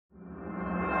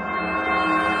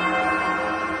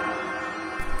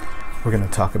We're going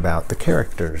to talk about the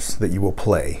characters that you will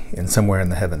play in Somewhere in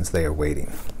the Heavens They Are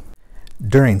Waiting.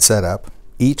 During setup,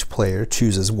 each player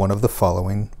chooses one of the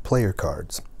following player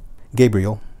cards.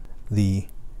 Gabriel, the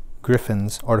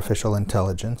Griffin's artificial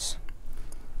intelligence;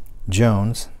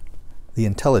 Jones, the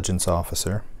intelligence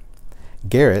officer;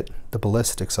 Garrett, the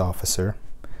ballistics officer;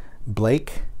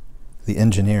 Blake, the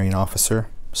engineering officer;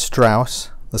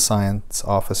 Strauss, the science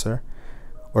officer;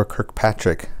 or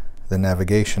Kirkpatrick, the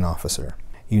navigation officer.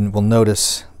 You will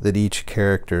notice that each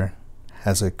character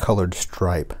has a colored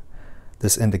stripe.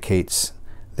 This indicates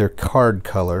their card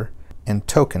color and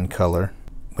token color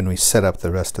when we set up the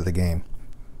rest of the game.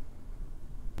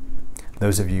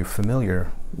 Those of you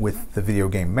familiar with the video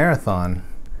game Marathon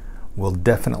will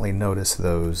definitely notice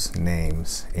those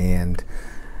names, and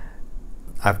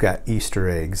I've got Easter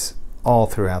eggs all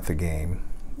throughout the game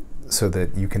so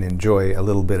that you can enjoy a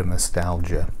little bit of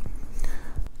nostalgia.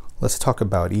 Let's talk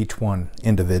about each one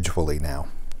individually now.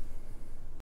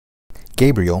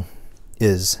 Gabriel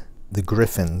is the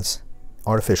Griffin's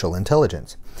artificial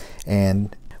intelligence,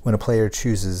 and when a player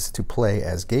chooses to play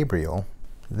as Gabriel,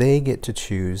 they get to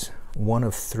choose one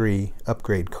of 3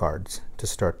 upgrade cards to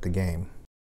start the game.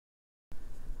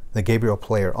 The Gabriel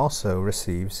player also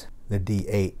receives the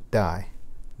D8 die.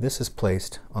 This is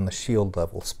placed on the shield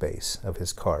level space of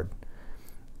his card.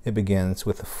 It begins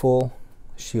with a full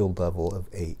shield level of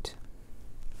 8.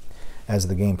 As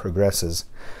the game progresses,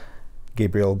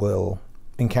 Gabriel will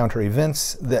encounter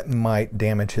events that might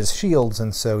damage his shields,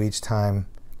 and so each time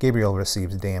Gabriel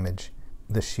receives damage,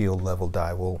 the shield level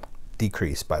die will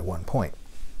decrease by 1 point.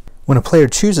 When a player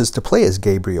chooses to play as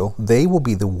Gabriel, they will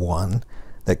be the one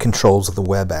that controls the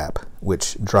web app,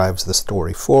 which drives the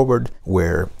story forward,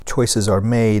 where choices are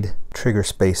made, trigger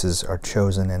spaces are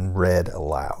chosen, and read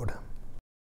aloud.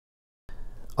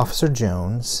 Officer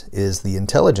Jones is the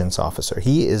intelligence officer.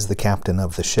 He is the captain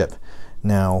of the ship.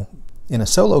 Now, in a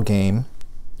solo game,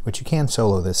 which you can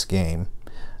solo this game,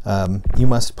 you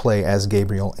must play as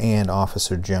Gabriel and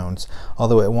Officer Jones,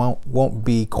 although it won't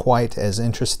be quite as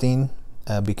interesting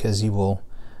because you will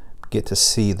get to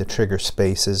see the trigger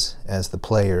spaces as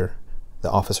the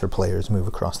officer players move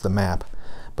across the map,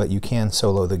 but you can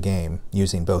solo the game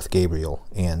using both Gabriel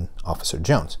and Officer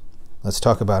Jones. Let's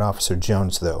talk about Officer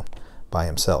Jones, though, by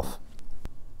himself.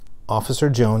 Officer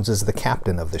Jones is the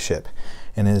captain of the ship,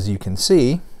 and as you can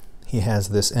see, he has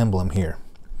this emblem here,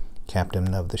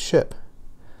 Captain of the Ship.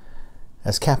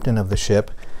 As captain of the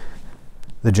ship,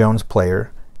 the Jones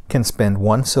player can spend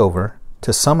 1 silver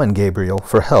to summon Gabriel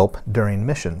for help during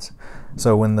missions.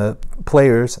 So when the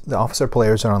officer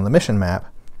players are on the mission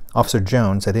map, Officer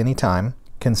Jones at any time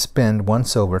can spend 1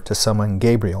 silver to summon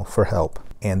Gabriel for help.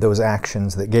 And those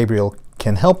actions that Gabriel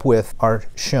can help with are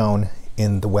shown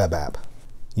in the web app.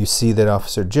 You see that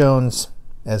Officer Jones,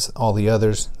 as all the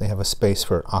others, they have a space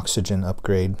for oxygen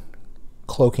upgrade,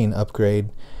 cloaking upgrade,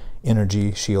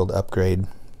 energy shield upgrade.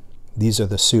 These are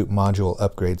the suit module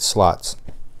upgrade slots.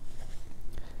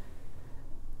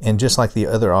 And just like the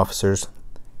other officers,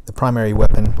 the primary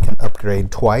weapon can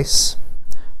upgrade twice.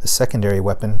 The secondary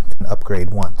weapon can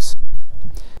upgrade once.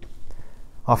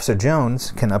 Officer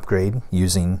Jones can upgrade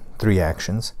using 3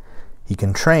 actions. He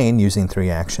can train using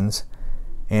 3 actions.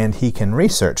 And he can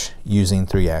research using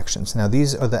 3 actions. Now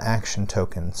these are the action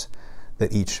tokens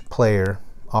that each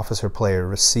officer player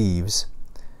receives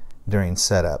during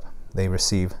setup. They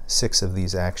receive 6 of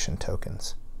these action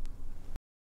tokens.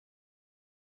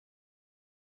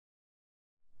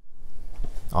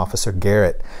 Officer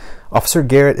Garrett. Officer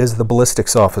Garrett is the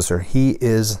ballistics officer. He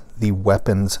is the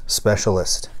weapons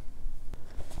specialist.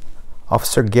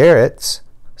 Officer Garrett's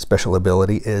special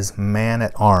ability is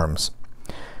Man-at-Arms.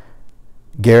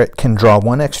 Garrett can draw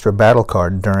 1 extra battle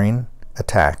card during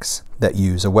attacks that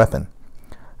use a weapon.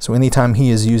 So anytime he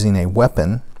is using a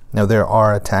weapon, now there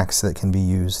are attacks that can be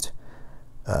used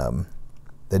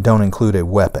that don't include a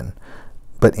weapon,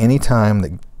 but anytime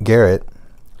that Garrett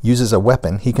uses a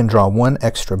weapon, he can draw 1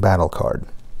 extra battle card.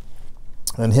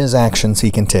 And his actions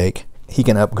he can take, he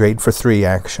can upgrade for 3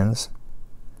 actions,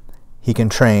 he can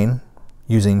train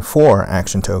using 4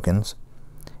 action tokens,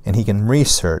 and he can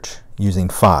research using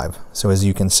 5. So as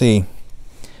you can see,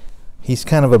 he's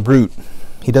kind of a brute.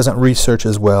 He doesn't research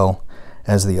as well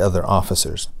as the other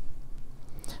officers.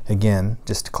 Again,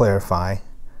 just to clarify,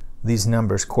 these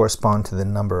numbers correspond to the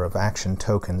number of action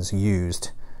tokens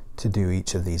used to do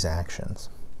each of these actions.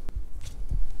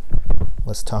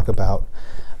 Let's talk about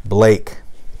Blake.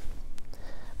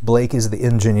 Blake is the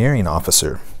engineering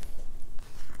officer.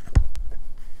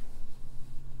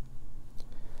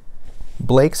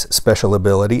 Blake's special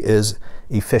ability is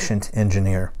Efficient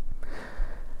Engineer.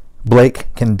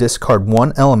 Blake can discard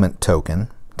 1 element token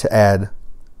to add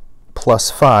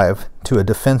 +5 to a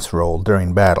defense roll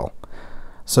during battle.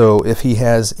 So if he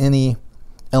has any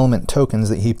element tokens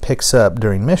that he picks up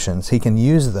during missions, he can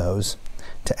use those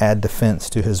to add defense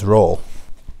to his roll.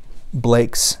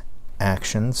 Blake's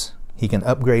actions: he can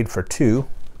upgrade for 2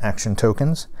 action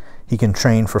tokens, he can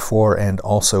train for 4, and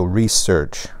also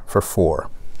research for 4.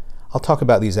 I'll talk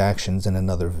about these actions in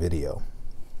another video.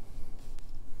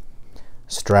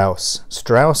 Strauss.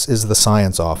 Strauss is the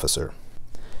science officer.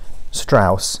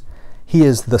 Strauss, he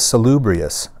is the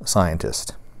salubrious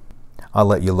scientist. I'll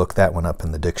let you look that one up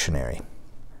in the dictionary.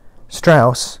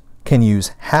 Strauss can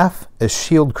use half a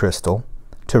shield crystal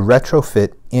to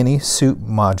retrofit any suit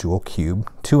module cube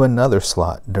to another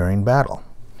slot during battle.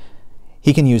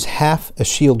 He can use half a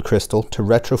shield crystal to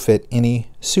retrofit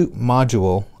any suit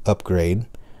module upgrade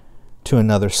to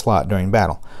another slot during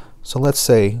battle. So let's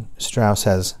say Strauss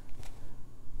has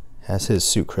his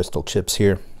suit crystal chips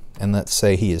here, and let's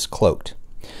say he is cloaked.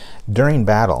 During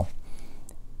battle,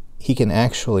 he can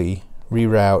actually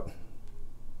reroute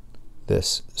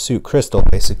this suit crystal,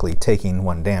 basically taking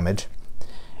 1 damage,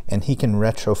 and he can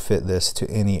retrofit this to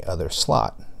any other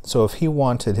slot. So if he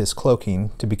wanted his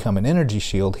cloaking to become an energy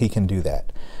shield, he can do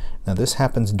that. Now this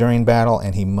happens during battle,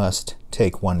 and he must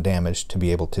take 1 damage to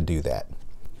be able to do that.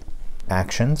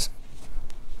 Actions: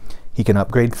 he can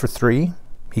upgrade for 3,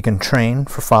 he can train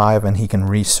for 5, and he can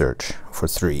research for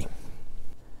 3.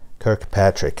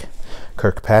 Kirkpatrick.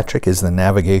 Kirkpatrick is the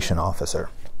navigation officer.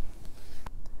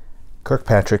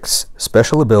 Kirkpatrick's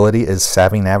special ability is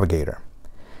Savvy Navigator.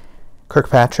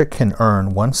 Kirkpatrick can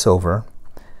earn 1 silver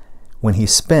when he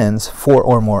spends 4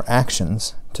 or more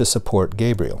actions to support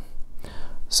Gabriel.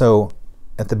 So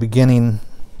at the beginning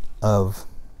of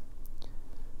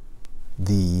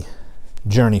the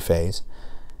journey phase,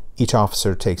 each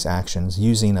officer takes actions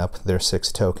using up their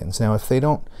 6 tokens. Now if they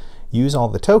don't use all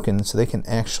the tokens, they can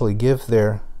actually give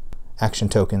their action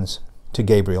tokens to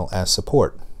Gabriel as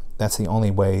support. That's the only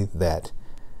way that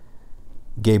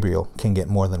Gabriel can get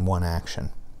more than 1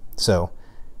 action. So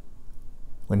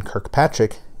when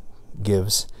Kirkpatrick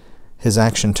gives his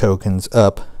action tokens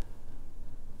up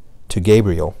to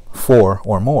Gabriel, 4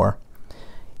 or more,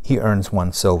 he earns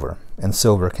 1 silver, and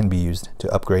silver can be used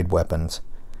to upgrade weapons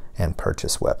and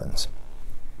purchase weapons.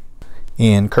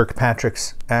 And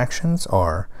Kirkpatrick's actions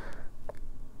are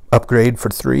upgrade for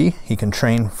 3, he can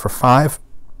train for 5,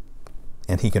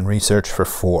 and he can research for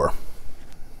 4.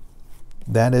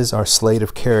 That is our slate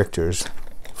of characters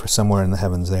for Somewhere in the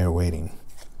Heavens They Are Waiting.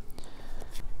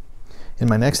 In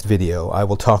my next video, I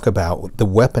will talk about the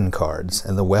weapon cards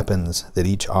and the weapons that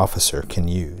each officer can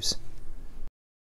use.